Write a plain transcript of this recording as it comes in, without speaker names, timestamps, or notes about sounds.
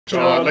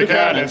Charlie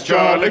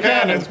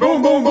Cannons,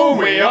 boom, boom, boom,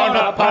 we are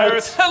not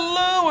pirates.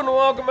 Hello and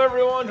welcome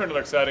everyone to another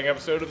exciting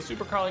episode of the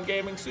Super Carlin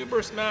Gaming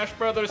Super Smash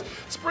Brothers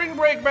Spring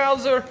Break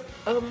Bowser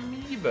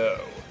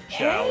Amiibo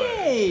Challenge.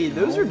 Hey,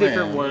 those are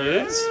different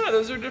words. Yeah,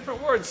 those are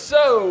different words.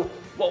 So,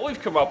 what we've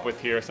come up with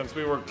here, since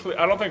we were,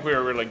 I don't think we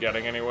were really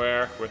getting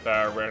anywhere with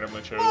our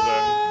randomly chosen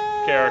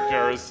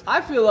characters. I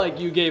feel like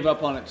you gave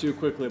up on it too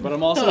quickly, but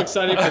I'm also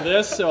excited for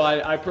this, so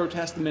I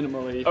protest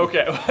minimally.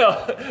 Okay,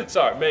 well,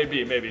 sorry,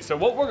 maybe. So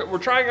what we're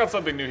trying out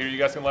something new here. You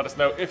guys can let us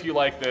know if you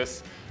like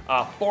this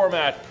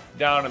format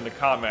down in the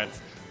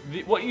comments.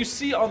 What you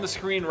see on the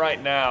screen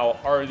right now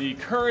are the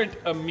current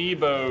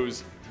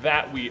Amiibos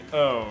that we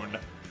own.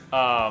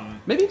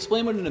 Maybe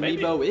explain what an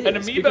Amiibo is. An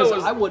Amiibo because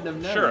is, I wouldn't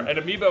have known. Sure, an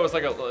Amiibo is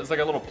like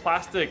a little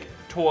plastic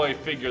toy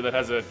figure that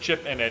has a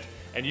chip in it,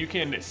 and you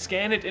can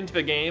scan it into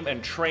the game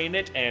and train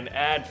it and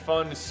add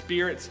fun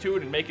spirits to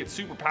it and make it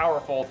super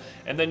powerful,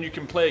 and then you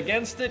can play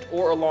against it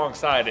or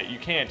alongside it. You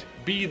can't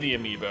be the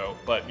Amiibo,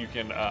 but you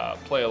can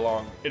play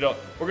along. We're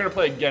gonna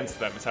play against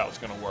them is how it's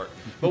gonna work.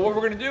 But what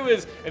we're gonna do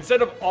is,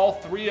 instead of all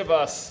three of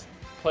us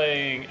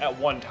playing at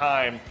one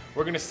time,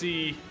 we're gonna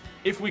see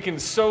if we can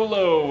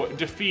solo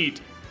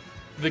defeat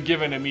the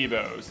given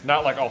Amiibos.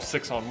 Not like all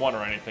 6-on-1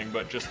 or anything,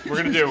 but just, we're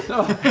gonna do,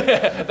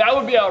 that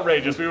would be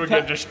outrageous, we would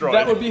get destroyed.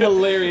 That would be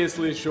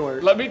hilariously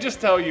short. Let me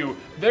just tell you,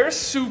 they're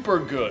super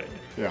good.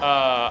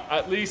 Yeah.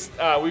 At least,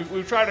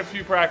 we've tried a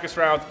few practice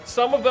rounds.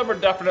 Some of them are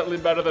definitely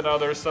better than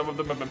others, some of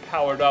them have been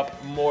powered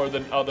up more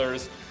than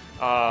others.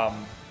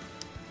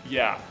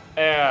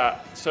 Yeah,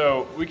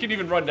 so we can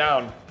even run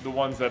down the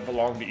ones that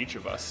belong to each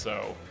of us,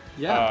 so.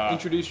 Yeah,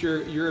 introduce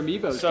your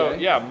Amiibos, So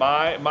Jay. yeah,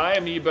 my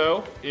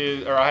Amiibo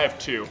is, or I have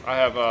two. I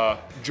have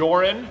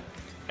Joran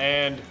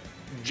and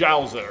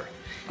Jowser,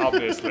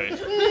 obviously.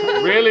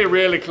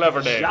 really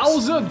clever names.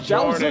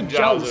 Joran and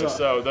Jowser.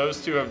 So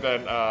those two have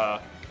been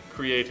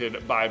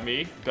created by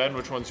me. Ben,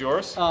 which one's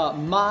yours?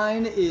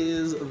 Mine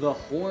is the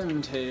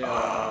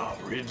Horntail.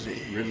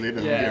 Ridley,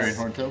 the Yes. Hungarian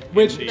Horntail.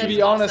 Which, Indeed. to be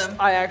That's honest, awesome.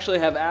 I actually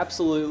have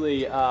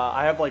absolutely,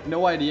 I have like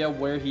no idea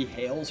where he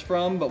hails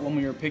from, but when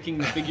we were picking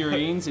the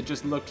figurines, it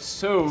just looked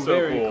so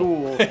very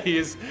cool.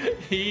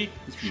 She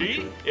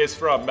is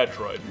from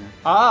Metroid.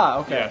 Ah,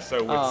 okay. Yeah, so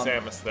with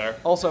Samus there.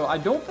 Also, I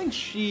don't think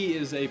she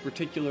is a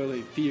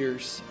particularly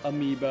fierce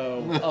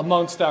amiibo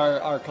amongst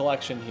our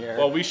collection here.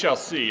 Well, we shall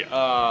see.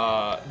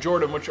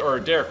 Jordan, or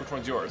Derek, which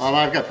one's yours?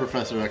 I've got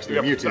Professor X You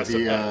there. got Mewtwo, Professor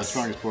the X.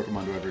 strongest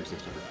Pokemon to ever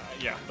exist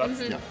ever. Yeah,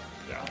 that's Yeah.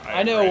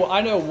 I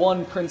know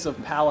one Prince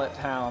of Pallet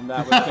Town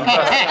that was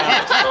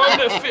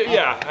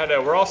Yeah, I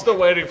know. We're all still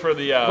waiting for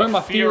the Where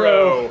my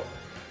Firo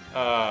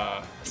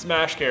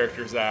Smash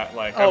characters at.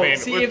 Like, Oh, I mean,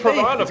 see, with if they-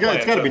 Piranha It's got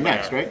to Plants be in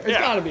next, there. right? It's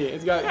gotta be.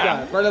 It's got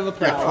right on the Yeah,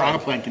 prowl. Piranha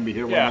Plant can be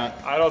here. Why Yeah, not?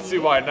 I don't see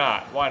why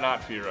not. Why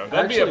not Firo?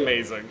 That'd be Actually,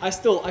 amazing.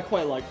 I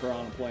quite like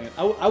Piranha Plant.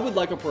 I would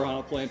like a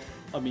Piranha Plant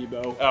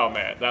amiibo. Oh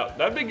man,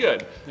 that'd be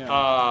good.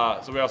 Yeah.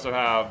 So we also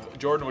have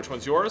Jordan. Which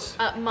one's yours?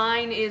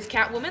 Mine is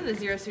Catwoman, the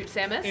Zero Suit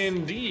Samus.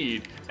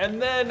 Indeed.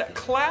 And then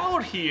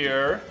Cloud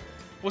here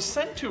was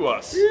sent to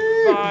us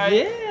by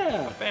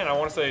Yeah. man. I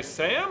want to say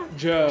Sam.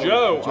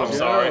 Joe. I'm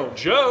sorry,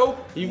 Joe.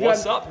 You've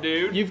What's got- up,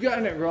 dude? You've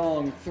gotten it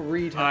wrong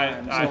 3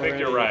 times. I think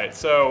you're already. right.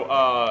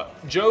 So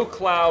Joe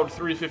Cloud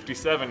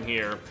 357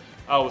 here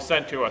was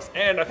sent to us,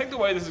 and I think the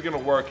way this is going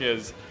to work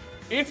is,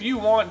 if you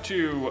want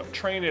to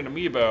train an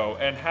amiibo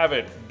and have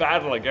it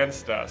battle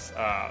against us,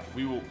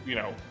 we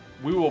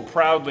will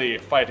proudly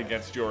fight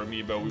against your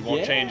amiibo. We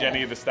won't change Yeah.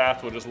 any of the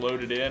stats. We'll just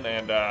load it in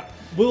and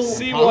We'll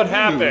see probably what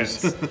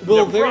happens. lose. Will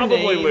You'll their probably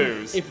name,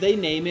 lose. if they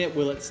name it,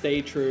 will it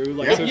stay true?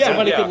 Like, Yeah. so Yeah,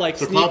 somebody yeah. could like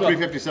So sneak Cloud up.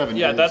 357.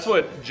 Yeah, is- that's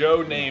what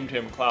Joe named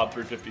him, Cloud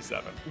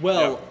 357.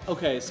 Well, Yeah.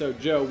 okay, so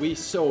Joe, we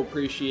so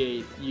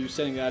appreciate you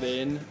sending that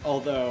in.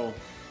 Although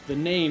the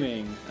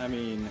naming, I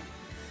mean,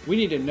 we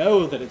need to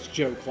know that it's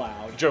Joe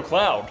Cloud. Joe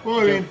Cloud.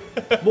 Well, I mean,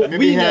 Well, maybe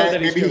we he, know has,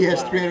 that he's maybe he Joe has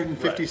Cloud.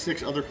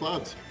 356 other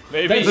clouds.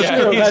 Maybe. That's yeah.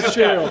 true, He's that's just-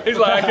 true. He's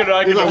like, I can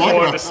He's like, afford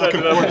well, to I send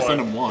can them afford to one.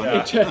 send him one.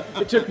 Yeah.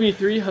 It took me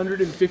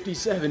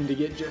 357 to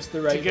get just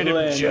the right To get him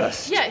blend.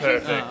 just Yeah,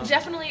 perfect. he's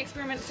definitely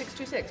Experiment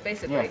 626,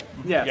 basically.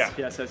 Yeah. Yes,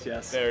 Yeah.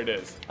 yes. There it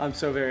is. I'm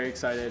so very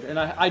excited, and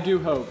I do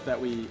hope that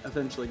we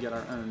eventually get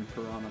our own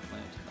Piranha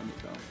Plant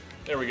amiibo.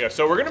 There we go.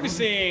 So we're going to be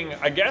seeing,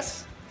 I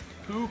guess,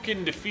 who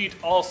can defeat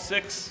all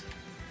 6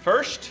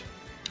 first.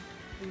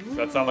 Does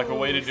that sound like a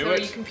way to do So are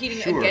you it? competing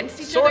Sure.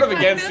 against each Sort other? of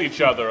against each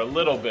other a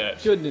little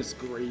bit. Goodness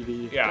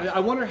gravy. Yeah. I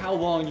wonder how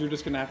long you're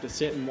just gonna have to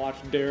sit and watch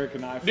Derek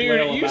and I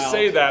flail Dude, you about.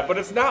 say that, but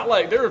it's not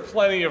like, there are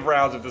plenty of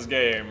rounds of this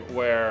game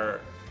where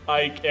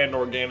Ike and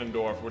or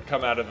Ganondorf would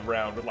come out of the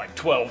round with like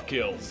 12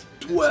 kills.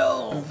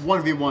 12.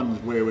 1v1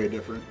 is way, way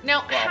different.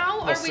 Now, Well,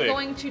 how we'll are see. we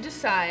going to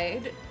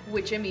decide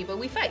which amiibo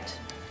we fight?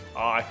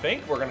 I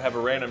think we're going to have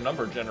a random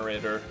number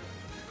generator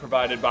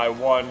provided by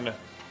one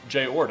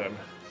Jay Orden.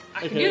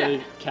 I can do AKA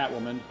that.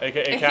 Catwoman.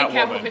 AKA AKA Catwoman.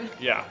 Catwoman.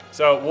 Yeah.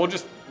 So we'll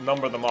just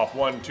number them off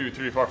 1, 2,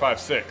 3, 4, 5,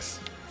 6.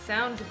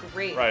 Sounds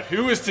great. Right.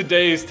 Who is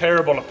today's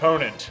terrible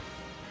opponent?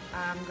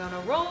 I'm gonna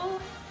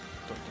roll.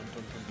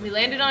 We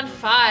landed on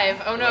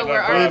 5. Oh no, Landed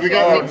we're on already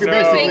five. We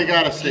basically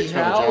got a stage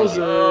coverage.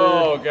 Bowser.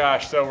 Oh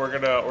gosh, so we're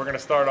gonna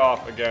start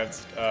off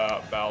against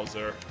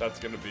Bowser. That's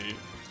gonna be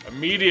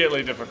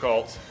immediately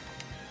difficult.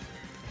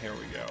 Here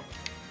we go.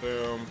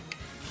 Boom.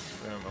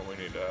 Boom. And we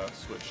need to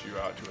switch you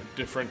out to a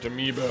different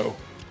amiibo.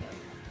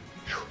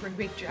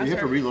 Big Do you have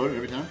to reload it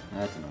every time?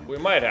 That's annoying. We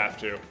might have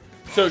to.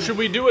 So should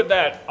we do it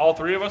that all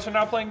 3 of us are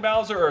now playing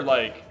Bowser, or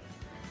like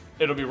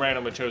it'll be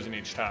randomly chosen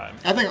each time?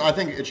 I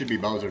think it should be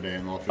Bowser Day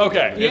and all 3.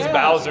 Okay, Yeah, it's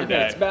Bowser okay,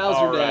 Day. it's Bowser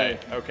All Day.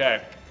 right,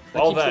 okay.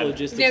 That Well keeps the then.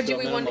 logistics Now, to do a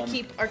we want to minimum.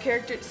 keep our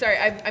characters? Sorry,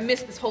 I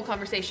missed this whole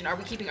conversation. Are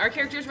we keeping our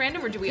characters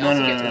random, or do we No, also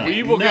no, get no, to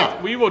no.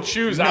 pick? We will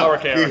choose No, our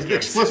the characters.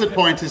 explicit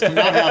point is to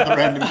not have the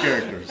random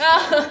characters.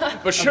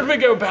 But should we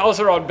go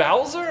Bowser on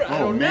Bowser? I Oh,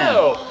 don't man.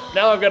 know.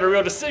 Now I've got a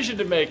real decision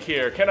to make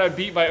here. Can I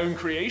beat my own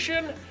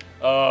creation?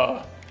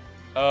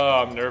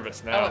 I'm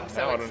nervous now. Oh, I'm Now I so don't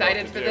know what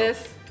excited to for do.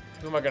 this.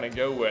 Who am I gonna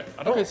go with?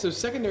 I don't. Okay, so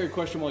secondary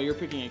question while you're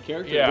picking a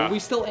character. Yeah. Will we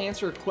still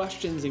answer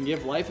questions and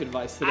give life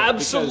advice today?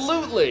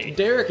 Absolutely. Because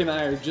Derek and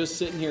I are just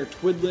sitting here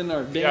twiddling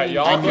our veins.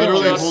 y'all I'm can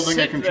literally just holding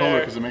a sit controller there.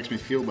 because it makes me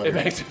feel It better.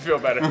 makes me feel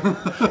better.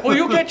 Well,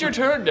 you'll get your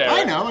turn, Derek.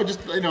 I know. I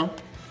just I don't know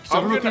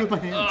what to do with my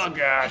hands. Oh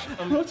gosh.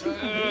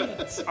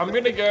 I'm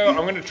gonna go.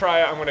 I'm gonna try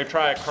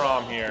a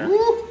Crom here.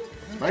 Woo!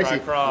 Try Spicy.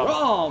 Crom.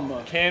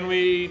 Rom. Can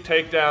we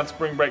take down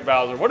Spring Break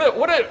Bowser?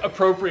 What an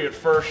appropriate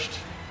first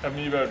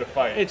amiibo to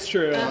fight. It's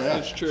true. yeah.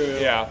 It's true.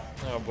 Yeah.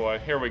 Oh boy.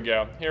 Here we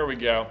go. Here we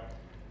go.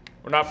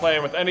 We're not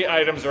playing with any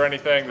items or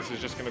anything. This is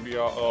just gonna be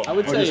all. Oh, I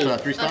would Or say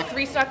just 3 stock?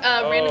 3 stock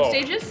random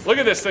stages. Look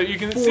at this. So you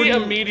can see 40.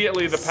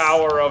 immediately the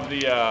power of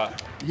the.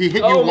 He hit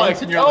you Oh my-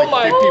 once and you're oh like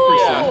my-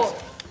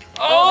 50%.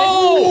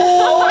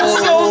 Oh!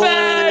 I'm so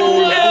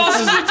bad.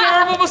 This is a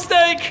terrible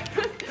mistake.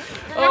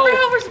 Remember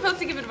how we're supposed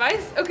to give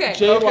advice? Okay.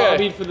 Jay Okay.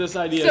 lobbied for this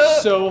idea So,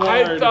 so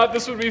hard. I thought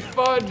this would be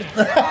fun.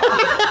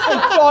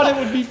 I thought it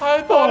would be fun.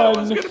 I thought it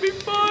was gonna be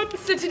fun.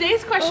 So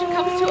today's question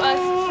comes to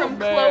us from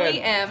man.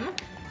 Chloe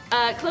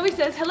M. Chloe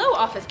says, "Hello,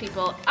 office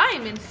people. I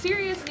am in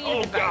serious need Oh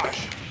of advice.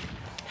 gosh.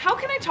 How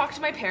can I talk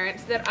to my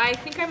parents that I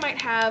think I might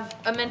have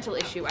a mental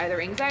issue,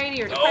 either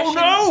anxiety or depression?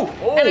 Oh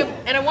no! Oh.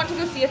 And I want to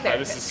go see a Ah,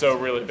 therapist. this is so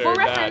really very For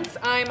bad. reference,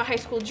 I'm a high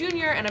school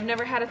junior and I've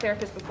never had a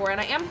therapist before, and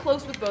I am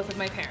close with both of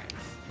my parents.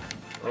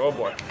 Oh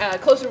boy.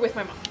 Closer with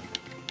my mom.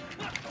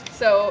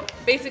 So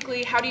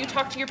basically, how do you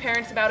talk to your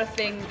parents about a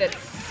thing that's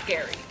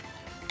scary?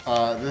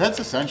 That's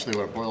essentially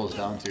what it boils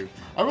down to.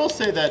 I will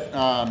say that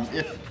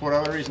if for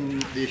whatever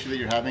reason the issue that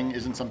you're having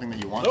isn't something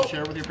that you want Nope. to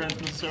share with your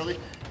parents necessarily.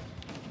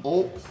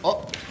 Oh,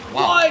 wow.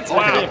 What? Okay,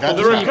 Wow, that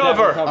the does not-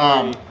 recover.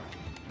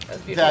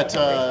 That's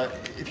beautiful. That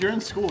if you're in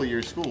school,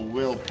 your school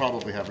will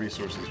probably have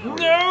resources for you.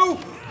 No!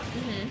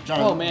 John,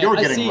 Oh, man, you're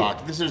I getting see.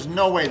 rocked. There's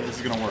no way this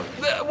is gonna work.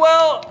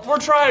 Well, we're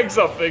trying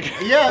something.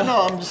 Yeah,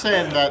 no, I'm just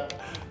saying that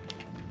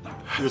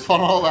it was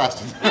fun while it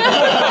lasted.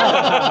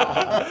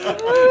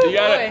 You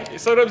gotta.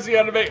 Sometimes you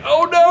gotta make.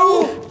 Oh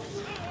no!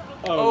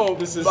 Oh,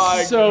 this is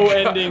my so God.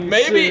 ending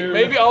Maybe soon.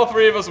 maybe all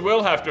 3 of us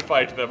will have to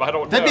fight them. I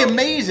don't That'd know. be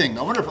amazing.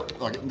 I wonder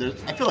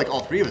if I feel like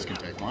all 3 of us can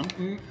take one.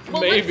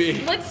 Well,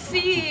 maybe. Let's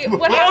see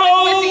what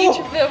happens with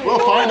each of them.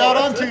 We'll find out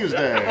on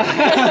Tuesday.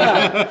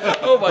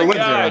 Oh my Or Wednesday,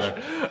 gosh.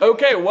 rather.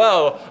 Okay,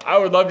 well, I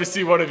would love to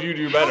see one of you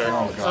do better.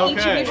 Oh, God.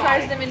 Each of you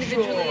tries them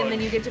individually, and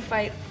then you get to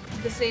fight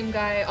the same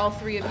guy, all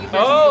 3 of you. versus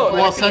Oh, the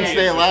Well, black since guy.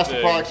 they last Interesting.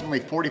 approximately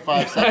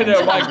 45 I seconds,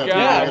 know, my I think that's a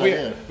Yeah, good we,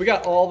 idea. we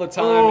got all the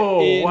time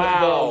Oh, in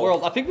wow. the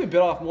world. I think we bit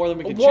off more than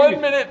we could 1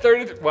 chew. minute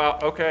 30. Wow.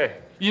 Okay.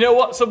 You know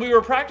what? So we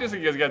were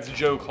practicing against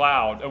Joe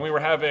Cloud, and we were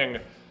having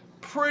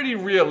pretty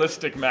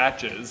realistic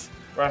matches.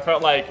 Where I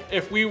felt like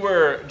if we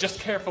were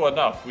just careful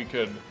enough, we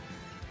could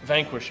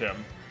vanquish him.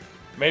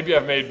 Maybe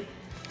I've made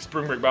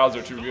Spring Break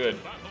Bowser too good.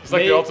 He's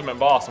like the ultimate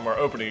boss, and we're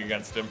opening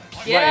against him.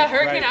 Yeah, Right,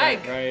 Hurricane right,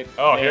 Ike. Right.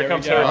 Oh, There here we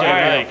comes go. Hurricane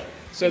All Ike.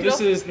 So this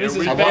is Here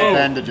we I go. want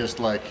Ben to just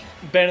like.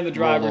 Ben in the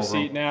driver's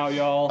Roll over. seat now,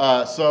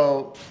 y'all.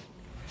 So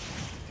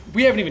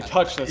we haven't even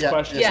touched this yeah,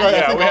 question. so I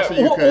Yeah, think we also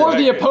have- you could. Or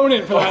the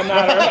opponent, for that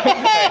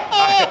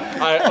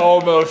matter. I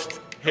almost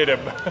hit him.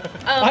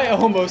 I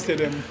almost hit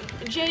him.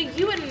 Jay,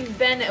 you and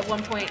Ben at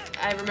one point,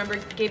 I remember,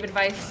 gave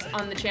advice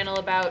on the channel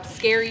about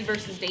scary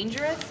versus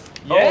dangerous.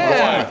 That's one of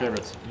Yeah. my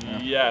favorites. Yeah.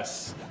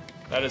 Yes,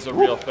 that is a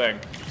real thing.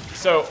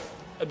 So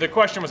the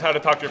question was how to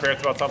talk to your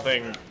parents about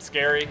something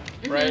scary,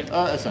 right?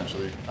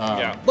 Essentially.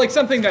 Yeah. Like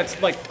something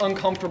that's like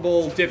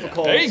uncomfortable,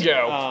 difficult. There you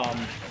go.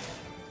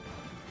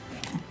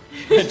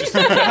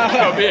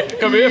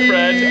 Come here,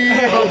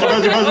 friend. Buzzer,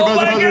 buzzer, buzzer, Oh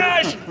my buzzer.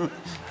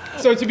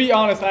 gosh! So to be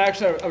honest,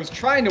 I was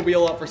trying to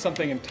wheel up for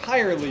something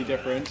entirely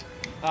different.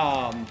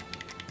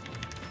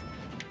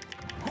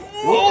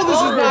 Oh, this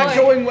is not boy.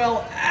 going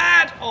well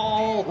at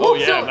all. Oh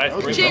yeah, So,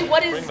 nice. Bring Jay, the-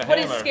 what bring is the what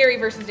is hammer. scary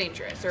versus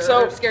dangerous, or,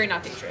 So- or scary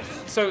not dangerous?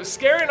 So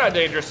scary, not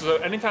dangerous. So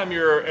anytime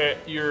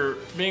you're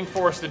being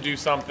forced to do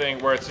something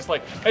where it's just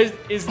like,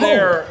 is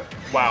there?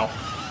 Wow.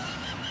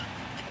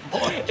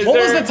 Is What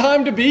was there- the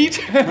time to beat?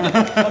 A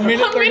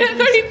minute 1 minute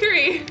 30.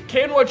 33.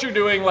 Can what you're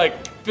doing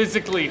like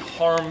physically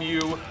harm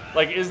you?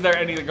 Like, is there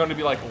any going to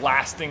be like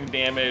lasting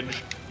damage?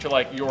 to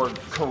like your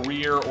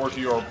career or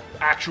to your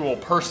actual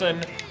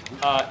person.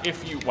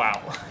 If you,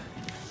 wow,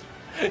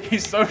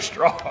 he's so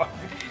strong.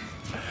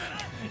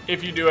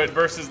 If you do it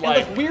versus And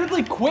like, like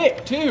weirdly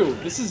quick too.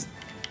 This is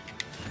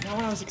not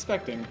what I was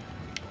expecting.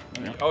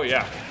 oh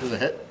yeah, There's a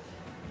hit.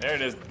 there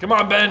it is. Come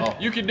on, Ben, Oh.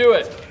 you can do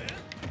it.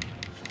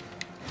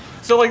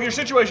 So like your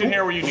situation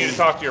here where you need to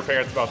talk to your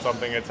parents about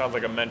something, it sounds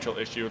like a mental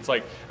issue. It's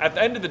like, at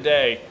the end of the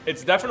day,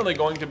 it's definitely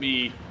going to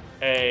be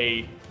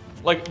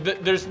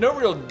there's no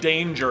real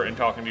danger in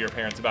talking to your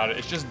parents about it.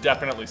 It's just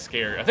definitely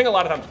scary. I think a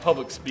lot of times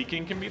public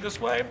speaking can be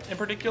this way in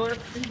particular.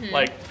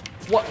 Like,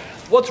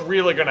 what's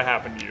really gonna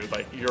happen to you?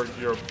 Like,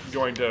 you're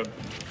going to,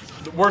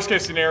 the worst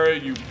case scenario,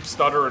 you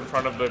stutter in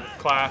front of the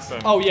class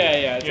and, Oh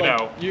yeah. It's You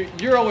like, know.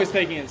 you're always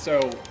taking it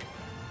so.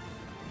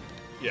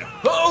 yeah.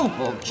 Oh!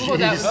 Oh, Oh,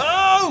 that jeez. was-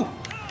 Oh!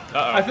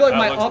 Uh-oh, I feel like that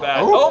my looks up-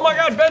 bad. Oh. Oh my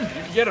God, Ben, you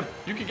can get him.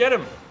 You can get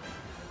him.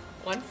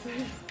 Once.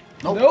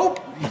 Nope.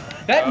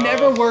 That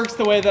never works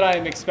the way that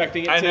I'm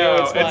expecting it to. I know.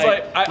 It's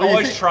like I Well, you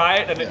always think- try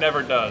it and it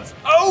never does.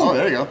 Oh, Oh!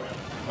 there you go.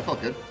 That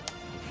felt good.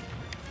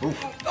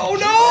 Oof. oh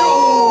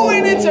no!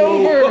 And it's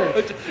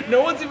over.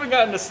 No one's even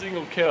gotten a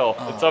single kill.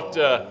 It's up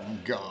to,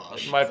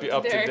 Gosh. might be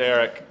up to Derek.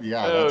 Derek.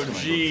 Yeah, Oh, that's gonna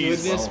go.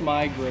 jeez. Goodness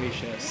my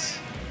gracious.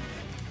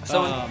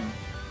 So, How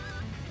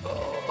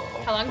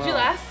long did you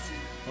last?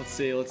 Let's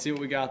see what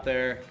we got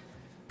there.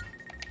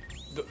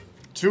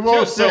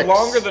 206. so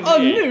longer than A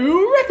me.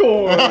 new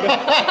record.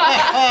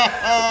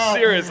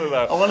 Seriously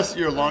though. I want to see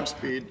your launch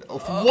speed.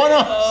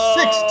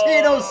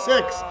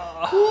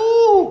 1606.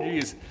 Woo!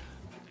 Jeez.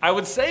 I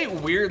would say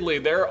weirdly,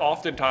 there are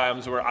often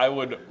times where I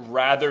would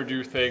rather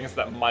do things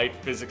that might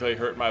physically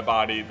hurt my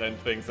body than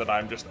things that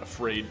I'm just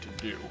afraid to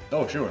do.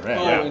 Oh, sure. Yeah.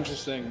 Oh, Yeah.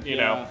 interesting. You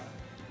know,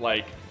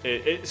 like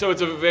so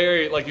it's a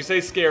very, like you say,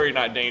 scary,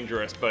 not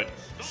dangerous, but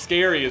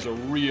scary is a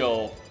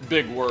real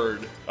big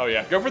word. Oh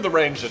yeah, go for the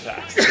ranged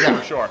attacks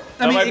for sure.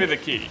 That mean, might be it- the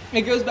key.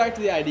 It goes back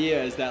to the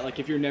idea is that like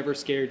if you're never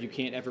scared, you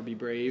can't ever be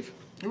brave.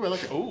 Ooh, I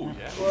like it. Ooh,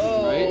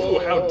 yeah. Right? Ooh,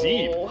 how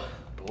deep.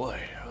 Boy,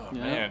 oh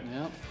Yeah, man.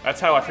 yeah. That's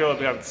how I feel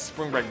about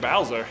Spring Break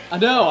Bowser. I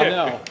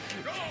know.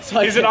 It's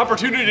like, He's an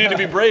opportunity to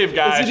be brave,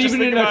 guys. Is it Just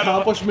even think an about it.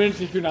 accomplishment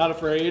if you're not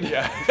afraid?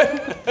 Yeah.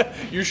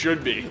 You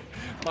should be.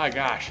 My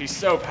gosh, he's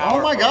so powerful.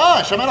 Oh my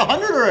gosh, I'm at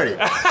 100 already.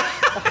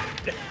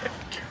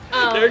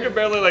 Derek can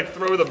barely like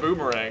throw the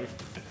boomerang.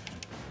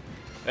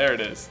 There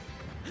it is.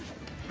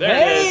 There it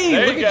Hey, is.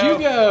 There look at you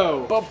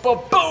go.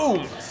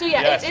 Boom! So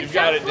yeah, Yes, it you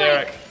got sounds it,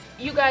 Derek. like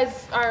you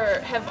guys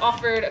have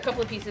offered a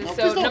couple of pieces. No,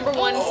 So please don't. number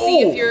one,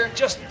 see if your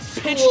just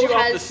pitched school you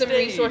off the has some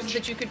stage. resources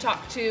that you could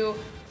talk to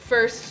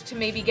first to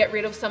maybe get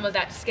rid of some of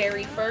that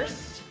scary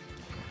first.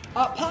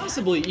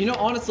 Possibly. You know,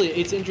 honestly,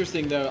 it's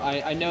interesting though.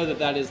 I know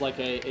that is like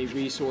a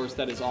resource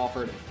that is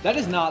offered. That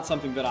is not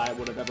something that I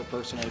would have ever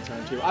personally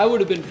turned to. I would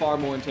have been far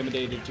more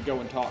intimidated to go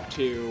and talk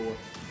to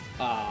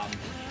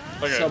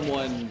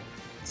Okay.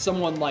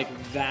 someone like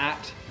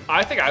that.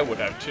 I think I would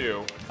have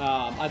too.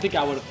 I think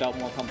I would have felt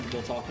more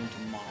comfortable talking to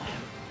mom.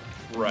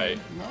 Right.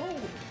 No.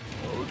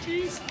 Oh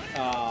jeez.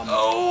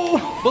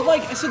 But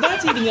like, so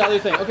that's even the other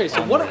thing. Okay,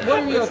 so what are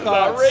your This is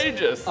thoughts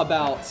outrageous.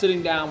 about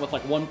sitting down with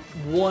like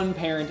one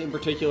parent in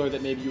particular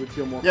that maybe you would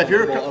feel more Yeah, if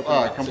you're comfortable opening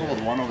up to? comfortable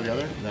with one over the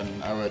other, then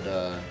I would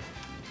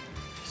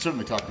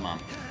certainly talk to mom.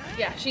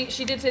 Yeah, she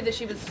did say that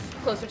she was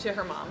closer to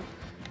her mom.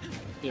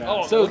 Yeah.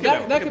 Oh, so look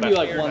at him. that Look could at be that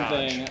like air one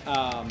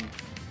dodge. thing.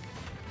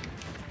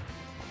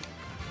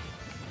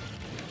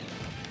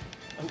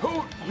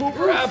 Who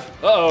grab?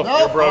 Uh-oh, No,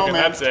 you're broken. oh,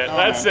 man. That's it. Oh,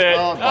 That's man. it.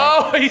 Oh, my.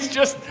 Oh, he's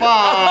just.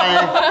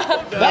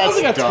 Bye. That was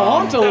like a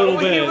taunt a little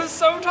He bit. was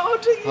so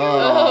taunting you.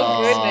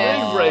 Oh, goodness.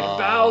 Spring Break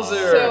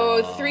Bowser.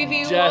 So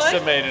 3v1.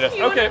 decimated us.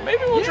 Okay,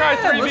 maybe we'll try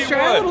 3v1. Let's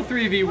try a little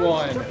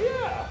 3v1.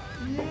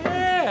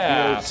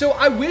 Yeah. So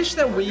I wish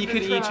that we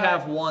could try. each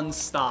have one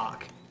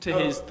stock to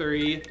his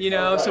 3, you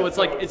know? So it's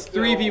like, it's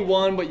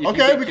 3v1, but you can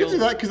Okay, get we could killed. do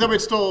that because that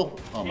would still.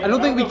 Oh my I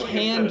don't think we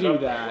can do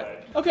that.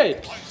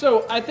 Okay,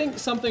 so I think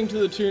something to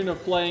the tune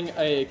of playing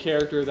a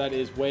character that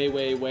is way,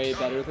 way, way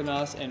better than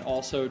us and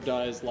also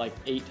does like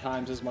 8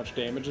 times as much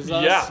damage as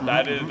us. Yeah,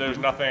 that is. There's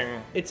nothing.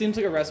 It seems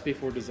like a recipe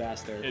for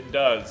disaster. It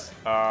does.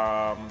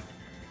 I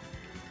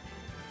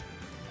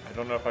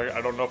don't know if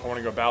I want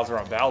to go Bowser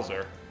on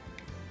Bowser.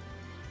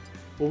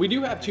 Well, we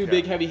do have 2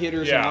 big heavy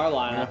hitters in Yeah, our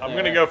lineup. I'm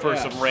there. gonna go for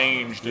Yeah. some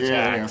ranged Yeah,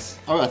 yeah. attacks.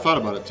 Oh, I thought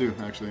about it too,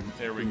 actually.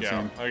 There we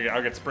Insane. go. Okay,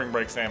 I'll get Spring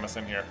Break Samus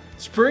in here.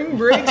 Spring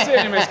Break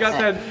Samus got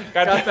that.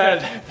 Got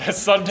that. that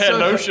suntan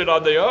lotion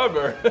on the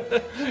armor.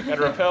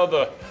 Gotta repel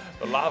the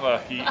lava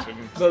heat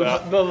and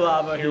stuff. The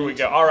lava. Here we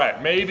go. All right,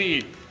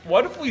 maybe.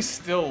 What if we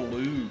still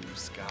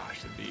lose? Gosh,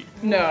 it'd be.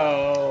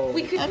 No.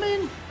 We could. I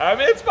mean, I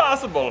mean, it's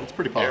possible. It's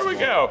pretty Here we possible.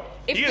 go.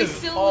 If He we is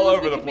still all lose,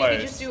 over we the could maybe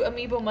place. just do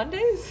Amiibo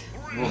Mondays.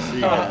 we'll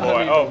see.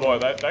 Oh boy,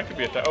 that could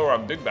be a thing. Oh, we're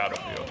on big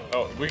battlefield.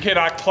 Oh, we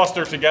cannot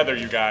cluster together,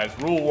 you guys.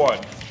 Rule 1.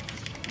 All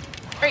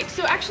right,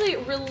 so actually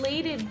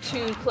related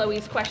to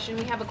Chloe's question,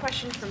 we have a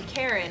question from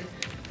Karen,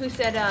 who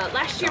said,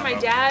 last year my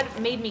dad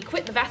made me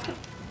quit the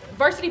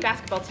varsity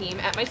basketball team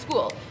at my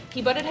school.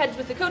 He butted heads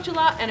with the coach a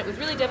lot, and it was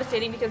really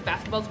devastating because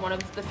basketball is one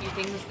of the few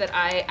things that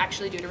I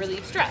actually do to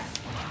relieve stress.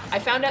 I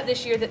found out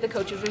this year that the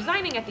coach is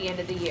resigning at the end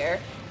of the year,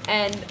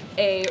 and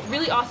a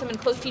really awesome and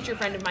close teacher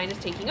friend of mine is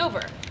taking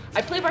over.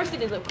 I play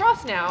varsity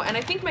lacrosse now, and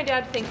I think my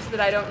dad thinks that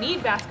I don't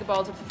need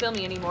basketball to fulfill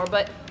me anymore,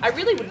 but I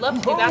really would love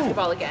to do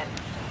basketball again.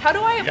 How do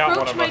I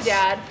approach my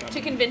dad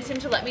to convince him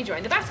to let me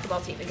join the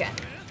basketball team again?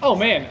 Oh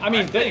man, I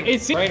mean,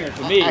 it's a brainer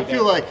to me. I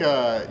feel like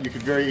you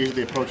could very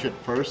easily approach it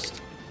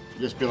first.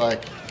 Just be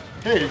like,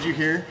 hey, did you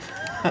hear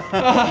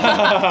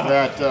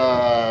that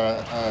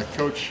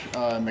Coach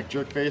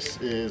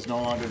McJerkface is no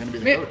longer going to be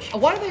the coach?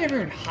 Why do they ever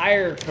even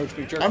hire Coach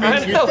McJerkface? I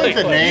mean, you'd think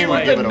the name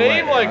would give it away. The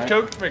name like right?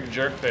 Coach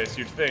McJerkface,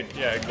 you'd think,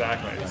 yeah,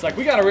 exactly. It's like,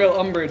 we got a real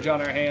umbrage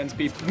on our hands,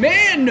 people.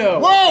 Man, no!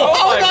 Whoa!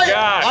 Oh my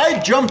gosh. I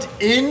jumped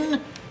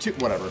in to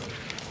whatever.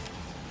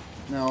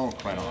 No,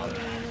 quite on.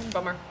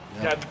 Bummer.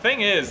 Yeah, the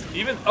thing is,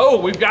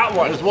 we've got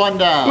one. There's one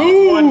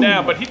down. One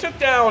down, but he took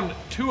down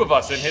 2 of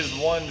us in his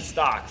one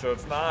stock, so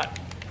it's not.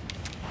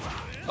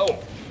 Oh.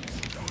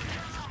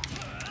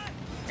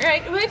 All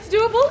right, well, it's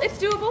doable. It's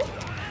doable.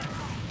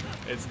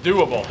 It's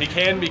doable. He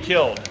can be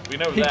killed. We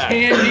know He that.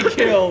 can be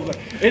killed.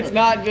 It's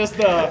not just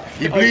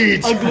He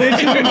bleeds. a glitch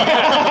in the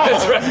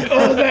That's right.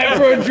 Oh, that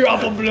for a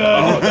drop of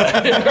blood.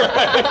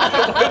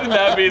 Wouldn't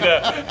that be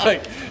the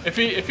like if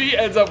he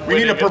ends up We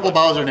winning? need a purple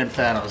Bowser named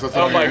Thanos. That's what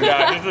Oh I'm my hearing.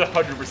 god, this is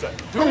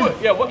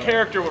 100%. Yeah, what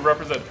character would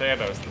represent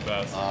Thanos the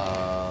best?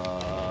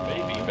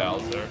 Maybe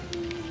Bowser.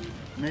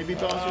 Maybe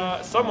Bowser?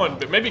 Someone,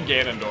 maybe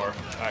Ganondorf.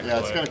 Actually. Yeah,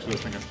 it's kind of what I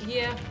was thinking.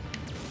 Yeah.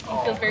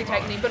 It feels very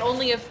tight to me, but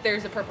only if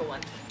there's a purple one.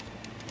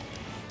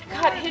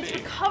 God, his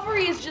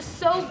recovery is just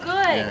so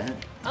good. Yeah.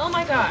 Oh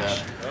my gosh.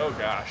 Yeah. Oh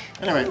gosh.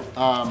 Anyway,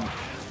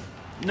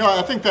 no,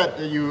 I think that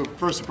you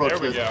first approach There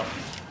we this.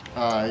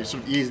 go. You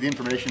sort of ease the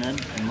information in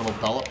little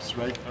dollops,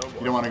 right? Oh, boy.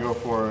 You don't want to go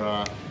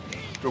for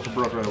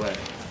broke right away.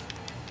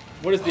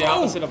 What is the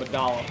opposite of a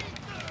dollop?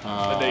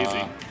 A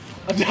daisy.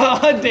 A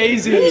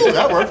daisy. Ooh,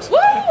 that worked. Woo!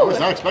 I was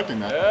not expecting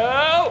that.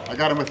 Oh! I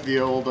got him with the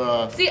old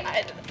See,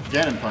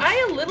 Ganon punch.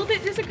 I a little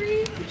bit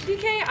disagree,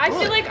 DK. I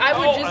Really? feel like I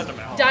would Oh, just I don't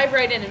know. dive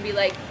right in and be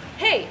like,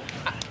 hey,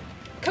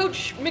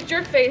 Coach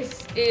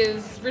McJerkface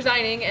is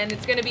resigning and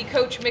it's going to be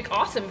Coach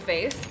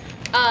McAwesomeface.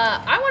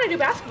 I want to do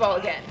basketball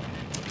again.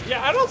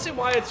 Yeah, I don't see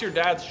why it's your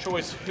dad's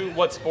choice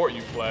what sport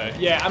you play.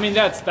 Yeah, I mean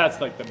that's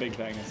like the big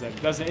thing is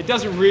that it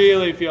doesn't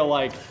really feel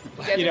like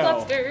You guys you are know.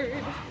 flustered.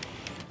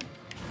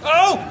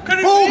 Oh, could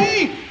it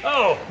be?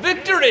 Oh,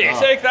 victory!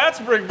 Take that,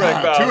 Spring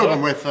Break Bowser. 2 of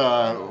them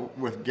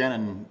with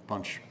Ganon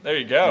punch. There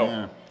you go.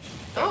 Yeah.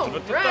 Oh,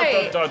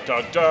 right. Oh,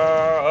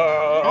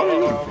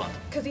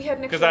 Because he had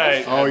an Because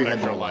extra life. Oh, you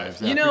had no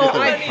lives. Yeah. You know, Forget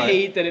that I it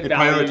hate that it it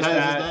values prioritizes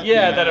that.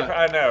 yeah,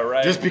 I know,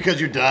 right? Just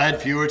because you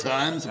died fewer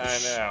times. I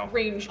know.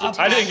 Ranged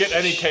I didn't get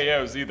any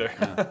KOs either.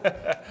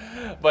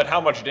 But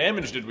how much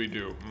damage did we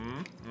do?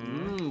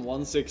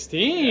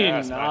 116,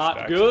 Yeah, smash not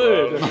that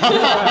good.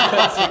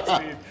 explode.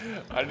 16.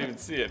 I didn't even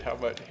see it. How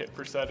much hit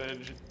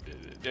percentage?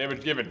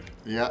 Damage given.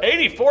 Yeah.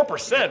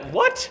 84%.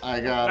 What? I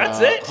got That's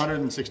it?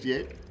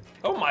 168.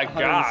 Oh my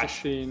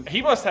gosh. 116.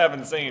 He must have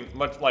insane,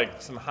 much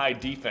like some high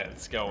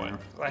defense going.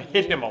 I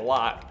hit him a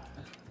lot.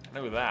 I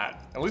know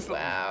that. At least.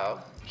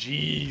 Wow.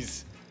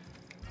 Jeez.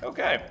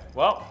 Okay.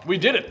 Well, we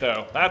did it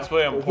though. That's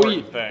the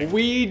important thing.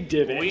 We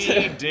did it. We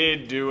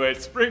did do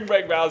it. Spring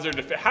Break Bowser.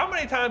 How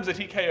many times did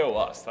he KO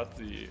us? That's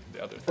the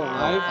other thing.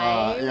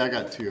 5. Yeah, I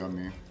got 2 on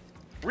me.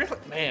 Really?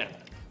 Man.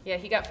 Yeah,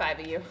 he got 5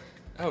 of you.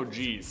 Oh,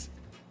 geez.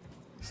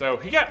 So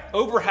he got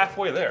over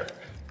halfway there.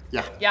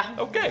 Yeah. Yeah.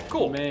 Okay,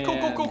 cool. Man.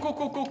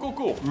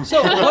 Cool.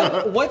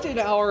 So what did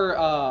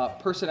our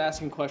person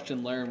asking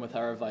question learn with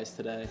our advice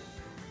today?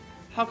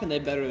 How can they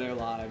better their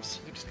lives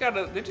They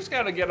just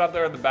gotta get out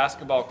there on the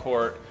basketball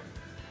court.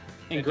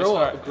 and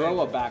just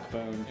grow a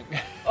backbone?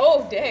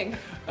 Oh, dang.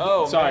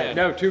 Oh, Sorry, man.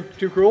 no, too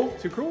cruel?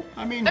 Too cruel?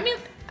 I mean,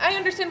 I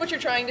understand what you're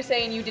trying to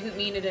say, and you didn't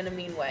mean it in a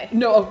mean way.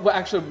 No, well,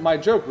 actually, my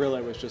joke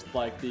really was just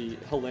like the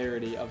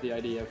hilarity of the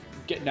idea of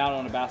getting out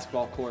on a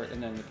basketball court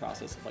and then the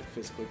process of like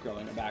physically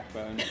growing a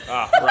backbone.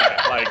 Ah,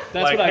 right.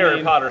 That's Like what I Harry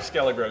mean. Potter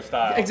Skelligro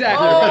style.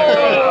 Exactly.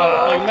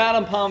 Oh. Like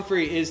Madame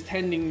Pomfrey is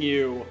tending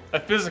you. A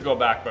physical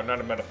backbone, not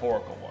a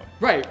metaphorical one.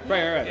 Right.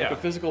 Yeah. Like a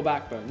physical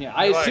backbone. Yeah,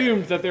 I Like-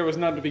 assumed that there was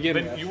none to begin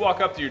Then with. you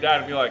walk up to your dad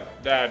and be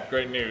like, "Dad,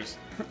 great news.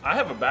 I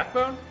have a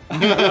backbone.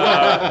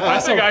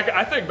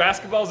 I think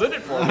basketball's in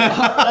it for me."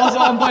 Also,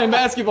 I'm playing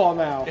basketball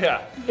now.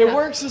 Yeah, It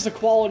works as a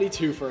quality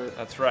twofer.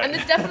 that's right. And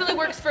this definitely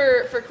works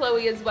for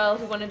Chloe as well,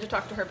 who wanted to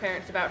talk to her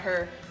parents about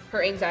her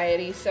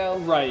anxiety. So,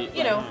 Right,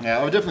 you right. know, yeah,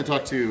 I would definitely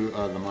talk to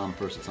the mom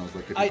first, it sounds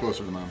like, if you're I- closer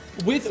to the mom.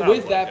 With Sounds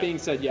like that it. being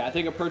said, yeah, I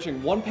think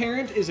approaching one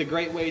parent is a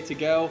great way to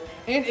go,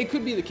 and it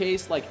could be the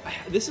case. Like,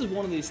 this is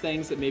one of these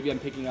things that maybe I'm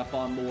picking up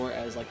on more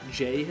as like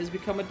Jay has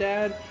become a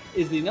dad.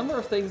 Is the number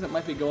of things that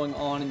might be going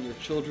on in your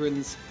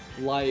children's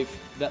life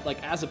that,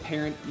 like, as a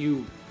parent,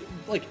 you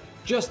like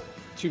just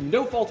to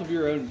no fault of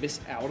your own miss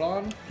out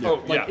on.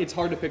 Oh, Like, yeah. it's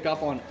hard to pick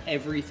up on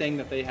everything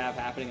that they have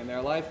happening in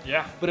their life.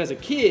 Yeah. But as a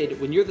kid,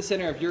 when you're the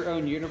center of your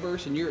own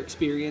universe and you're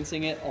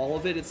experiencing it, all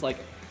of it, it's like,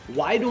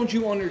 why don't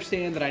you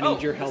understand that I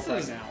need your help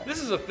right now? This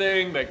is a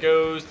thing that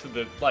goes to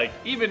the, like,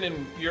 even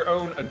in your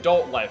own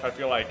adult life, I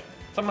feel like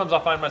sometimes I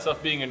find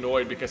myself being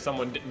annoyed because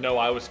someone didn't know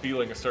I was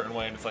feeling a certain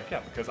way, and it's like,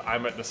 yeah, because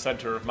I'm at the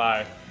center of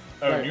my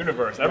own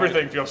universe.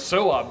 Everything feels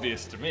so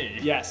obvious to me.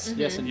 Yes,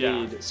 yes,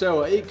 indeed. Yeah.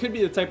 So it could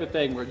be the type of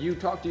thing where you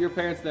talk to your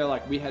parents and they're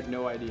like, we had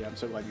no idea. I'm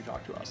so glad you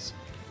talked to us.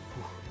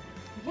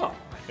 Well,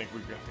 I think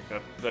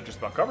that just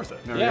about covers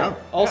it. There we go.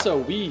 Also,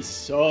 we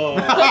suck.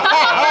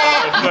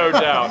 There's no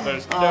doubt.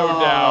 There's no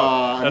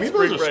doubt. That Amiibos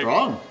spring are break,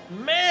 strong.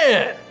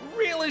 man,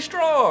 really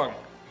strong.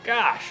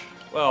 Gosh.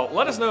 Well,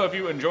 let us know if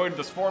you enjoyed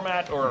this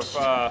format, or if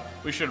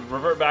we should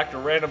revert back to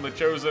randomly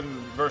chosen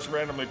versus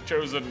randomly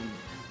chosen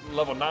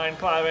level 9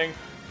 climbing.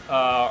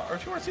 Or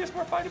if you want to see us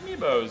more fight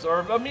Amiibos,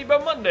 or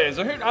Amiibo Mondays,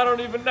 or I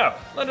don't even know.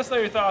 Let us know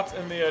your thoughts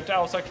in the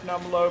towel section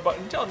down below. But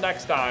until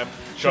next time,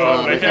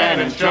 Chug the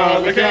cannons,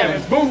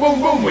 boom, boom,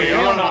 boom, we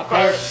are not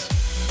first.